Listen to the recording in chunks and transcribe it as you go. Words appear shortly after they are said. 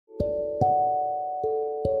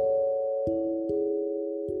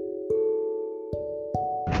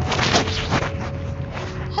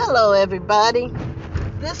Hello, everybody.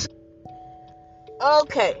 This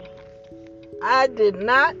okay. I did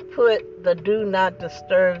not put the do not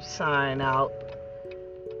disturb sign out.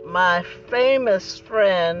 My famous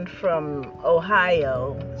friend from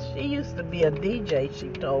Ohio, she used to be a DJ, she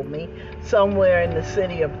told me, somewhere in the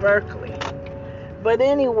city of Berkeley. But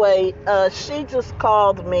anyway, she just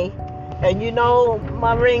called me, and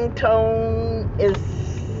my ringtone is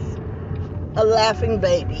a laughing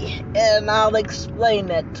baby, and I'll explain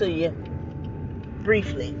that to you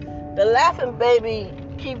briefly. The laughing baby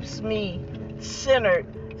keeps me centered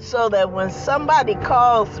so that when somebody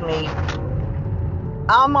calls me,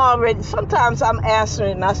 sometimes I'm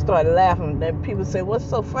answering and I start laughing. Then people say, "What's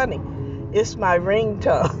so funny?" It's my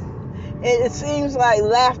ringtone. It seems like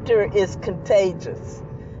laughter is contagious.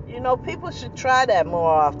 People should try that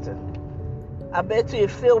more often. I bet you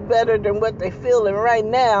feel better than what they're feeling right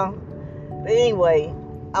now. But anyway,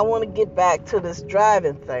 I want to get back to this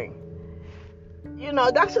driving thing.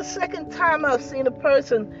 That's the second time I've seen a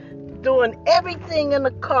person doing everything in the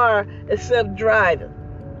car except driving.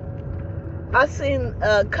 I seen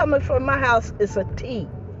coming from my house, it's a T.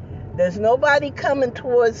 There's nobody coming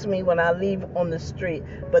towards me when I leave on the street,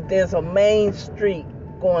 but there's a main street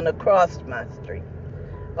going across my street.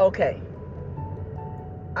 Okay.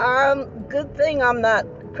 Good thing I'm not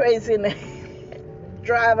crazy in the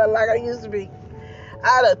driver like I used to be.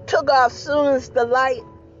 I'd have took off soon as the light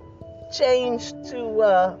changed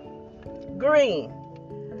to green.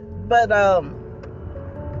 But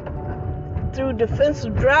through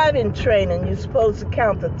defensive driving training, you're supposed to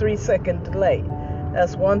count the 3-second delay.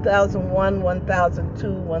 That's 1001,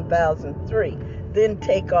 1002, 1003. Then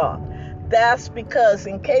take off. That's because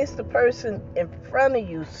in case the person in front of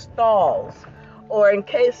you stalls, or in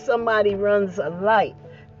case somebody runs a light,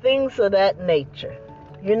 things of that nature,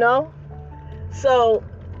 So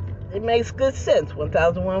it makes good sense.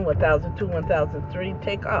 1001, 1002, 1003,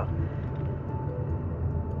 take off.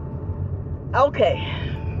 Okay,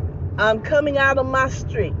 I'm coming out of my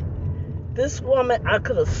street. This woman, I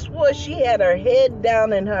could have swore she had her head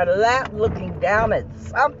down in her lap looking down at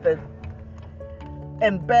something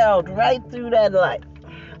and barreled right through that light.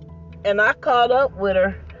 And I caught up with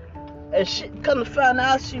her, and she couldn't find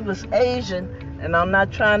out she was Asian, and I'm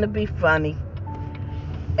not trying to be funny.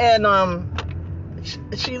 And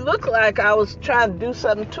she looked like I was trying to do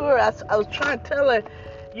something to her. I was trying to tell her,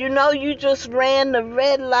 you just ran the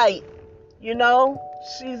red light.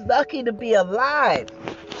 She's lucky to be alive.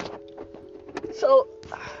 So,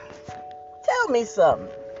 tell me something.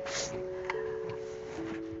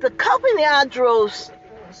 The company I drove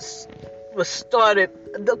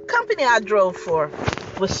for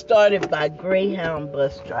was started by Greyhound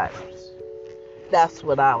bus drivers. That's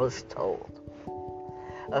what I was told.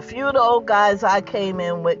 A few of the old guys I came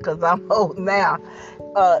in with, because I'm old now,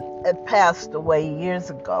 had passed away years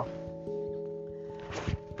ago.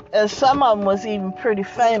 And some of them was even pretty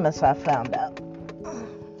famous, I found out.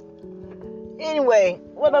 Anyway,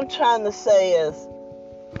 what I'm trying to say is,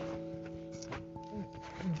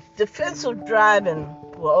 defensive driving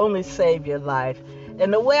will only save your life.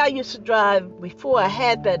 And the way I used to drive before I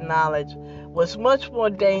had that knowledge was much more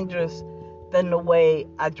dangerous than the way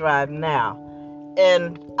I drive now.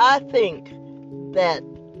 And I think that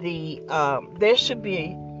there should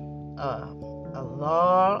be a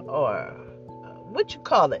law, or what you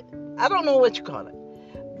call it. I don't know what you call it.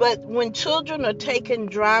 But when children are taking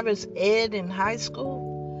driver's ed in high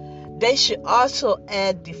school, they should also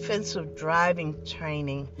add defensive driving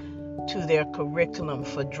training to their curriculum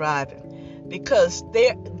for driving. Because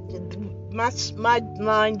my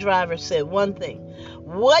line driver said one thing: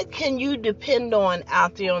 what can you depend on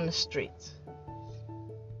out there on the streets?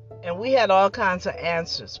 And we had all kinds of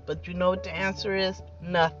answers, but you know what the answer is?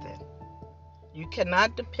 Nothing. You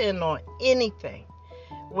cannot depend on anything.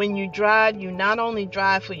 When you drive, you not only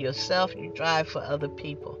drive for yourself, you drive for other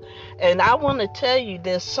people. And I want to tell you,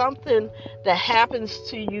 there's something that happens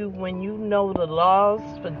to you when you know the laws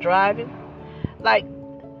for driving. Like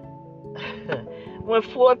when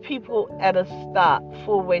 4 people at a stop,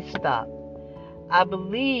 4-way stop, I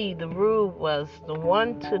believe the rule was the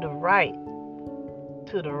one to the right,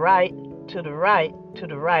 to the right, to the right, to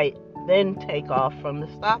the right, then take off from the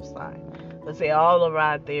stop sign. Because they all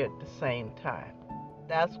arrived there at the same time.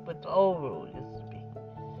 That's what the old rule used to be.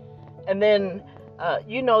 And then,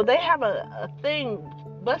 they have a thing,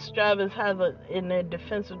 bus drivers have in their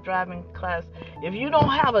defensive driving class, if you don't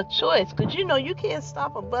have a choice, because you can't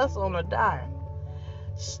stop a bus on a dime.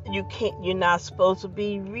 You're not supposed to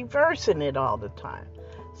be reversing it all the time.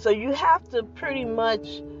 So you have to pretty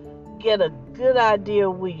much get a good idea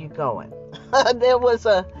where you're going. There was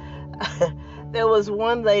There was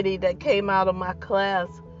one lady that came out of my class.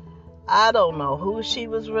 I don't know who she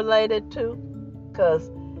was related to, because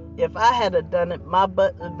if I had done it, my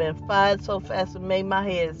butt would have been fired so fast it made my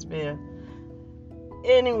head spin.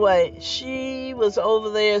 Anyway, she was over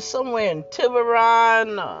there somewhere in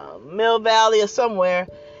Tiburon, Mill Valley or somewhere.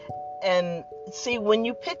 And see, when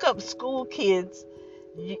you pick up school kids,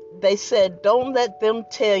 they said don't let them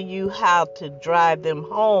tell you how to drive them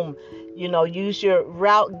home. Use your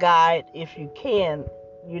route guide if you can,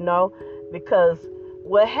 because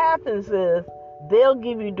what happens is they'll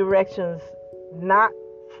give you directions not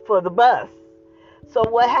for the bus. So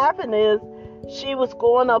what happened is she was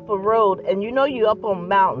going up a road, and you up on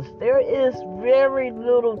mountains. There is very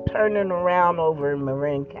little turning around over in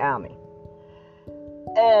Marin County.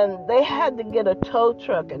 And they had to get a tow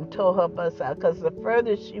truck and tow her bus out, because the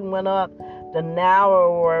further she went up, the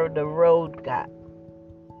narrower the road got.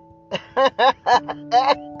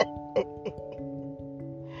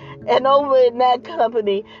 And over in that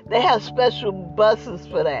company, they have special buses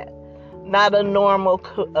for that, not a normal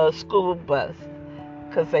school bus,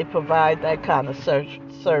 because they provide that kind of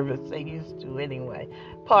service. They used to anyway.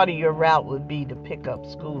 Part of your route would be to pick up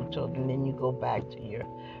school children, then you go back to your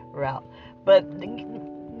route. But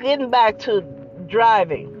getting back to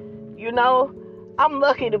driving, I'm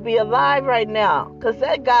lucky to be alive right now, because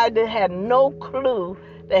that guy had no clue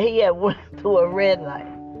that he had went through a red light.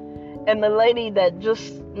 And the lady that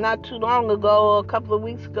just not too long ago, a couple of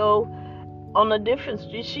weeks ago, on a different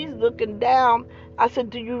street, she's looking down. I said,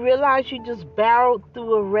 do you realize you just barreled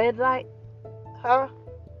through a red light? Huh?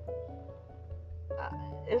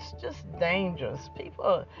 It's just dangerous.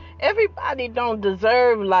 Everybody don't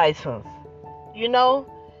deserve license. You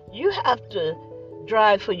have to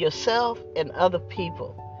drive for yourself and other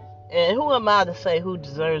people. And who am I to say who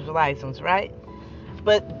deserves license, right?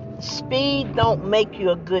 But speed don't make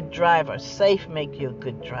you a good driver. Safe make you a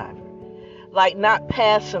good driver. Like not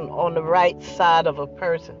passing on the right side of a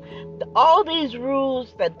person. All these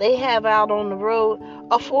rules that they have out on the road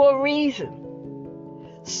are for a reason.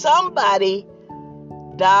 Somebody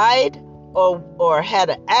died or had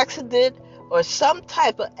an accident or some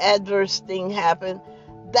type of adverse thing happened.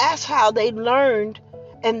 That's how they learned,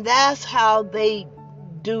 and that's how they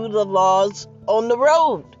do the laws on the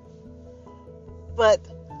road. But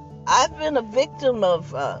I've been a victim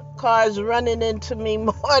of cars running into me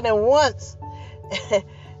more than once.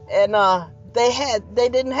 And they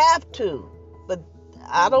didn't have to. But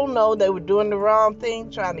I don't know, they were doing the wrong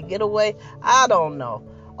thing, trying to get away. I don't know.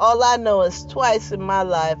 All I know is twice in my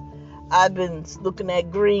life I've been looking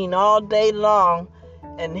at green all day long,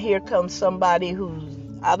 and here comes somebody who's,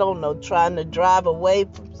 I don't know, trying to drive away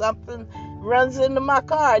from something, runs into my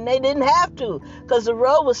car, and they didn't have to, because the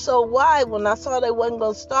road was so wide. When I saw they wasn't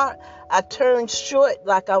going to start, I turned short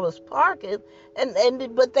like I was parking,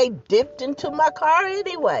 but they dipped into my car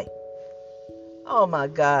anyway. Oh my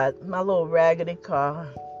God, my little raggedy car.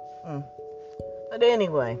 But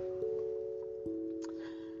anyway,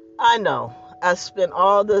 I know I spent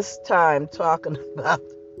all this time talking about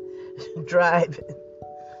driving,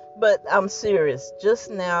 but I'm serious.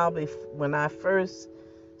 Just now, when I first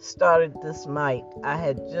started this mic, I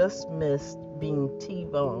had just missed being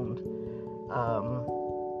T-boned.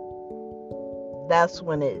 That's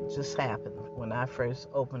when it just happened, when I first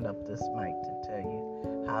opened up this mic to tell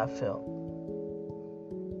you how I felt.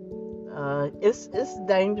 It's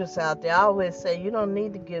dangerous out there. I always say you don't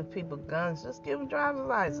need to give people guns. Just give them driver's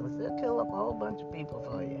license. They'll kill up a whole bunch of people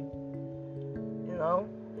for you.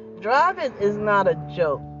 Driving is not a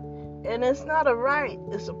joke. And it's not a right.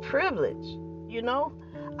 It's a privilege.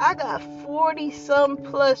 I got 40-some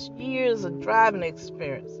plus years of driving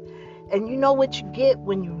experience. And you know what you get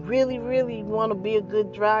when you really, really want to be a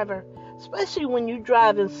good driver? Especially when you're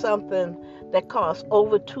driving something that costs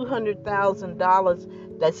over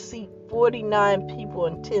 $200,000 that seat 49 people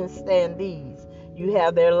and 10 standees. You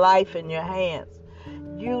have their life in your hands.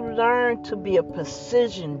 You learn to be a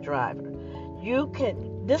precision driver.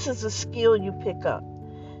 This is a skill you pick up.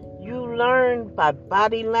 You learn by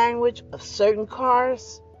body language of certain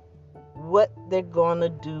cars what they're going to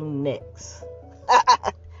do next.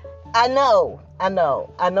 I know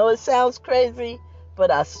it sounds crazy,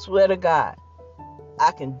 but I swear to God,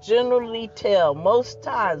 I can generally tell most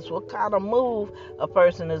times what kind of move a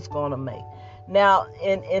person is going to make. Now,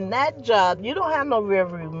 in that job, you don't have no rear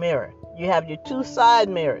view mirror. You have your two side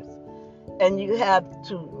mirrors. And you have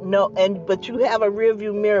to know, but you have a rear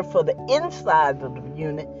view mirror for the inside of the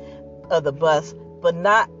unit of the bus, but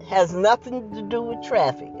has nothing to do with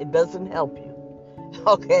traffic. It doesn't help you.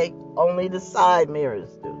 Okay? Only the side mirrors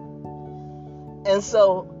do. And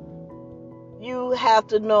so you have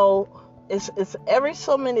to know It's every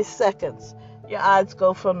so many seconds, your eyes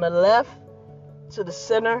go from the left to the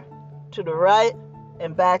center, to the right,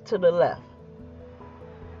 and back to the left.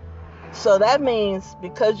 So that means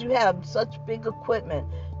because you have such big equipment,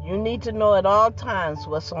 you need to know at all times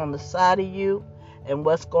what's on the side of you and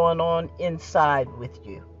what's going on inside with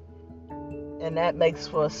you. And that makes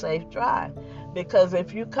for a safe drive. Because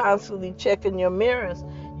if you constantly checking your mirrors,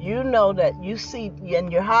 you know that you see,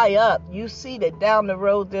 and you're high up, you see that down the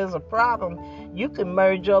road there's a problem. You can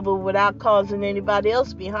merge over without causing anybody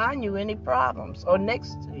else behind you any problems or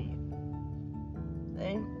next to you.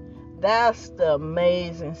 See? That's the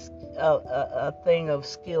amazing thing of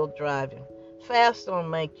skilled driving. Fast don't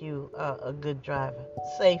make you a good driver.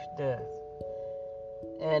 Safe does.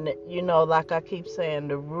 And, like I keep saying,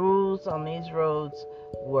 the rules on these roads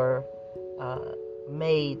were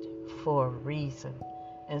made for a reason.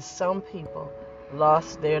 And some people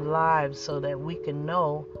lost their lives so that we can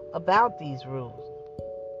know about these rules.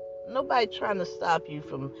 Nobody trying to stop you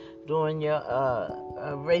from doing your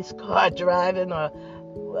race car driving or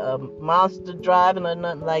monster driving or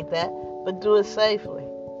nothing like that, but do it safely.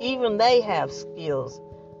 Even they have skills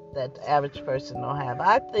that the average person don't have.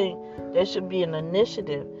 I think there should be an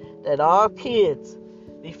initiative that all kids,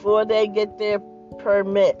 before they get their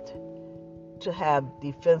permit, to have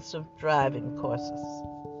defensive driving courses.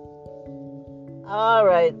 All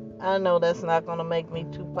right, I know that's not going to make me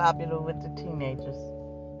too popular with the teenagers,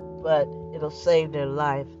 but it'll save their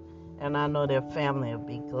life, and I know their family will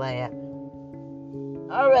be glad.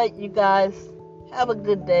 All right, you guys, have a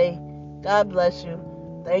good day. God bless you.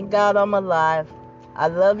 Thank God I'm alive. I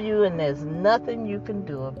love you, and there's nothing you can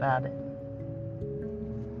do about it.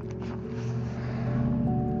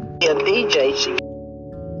 A DJ, she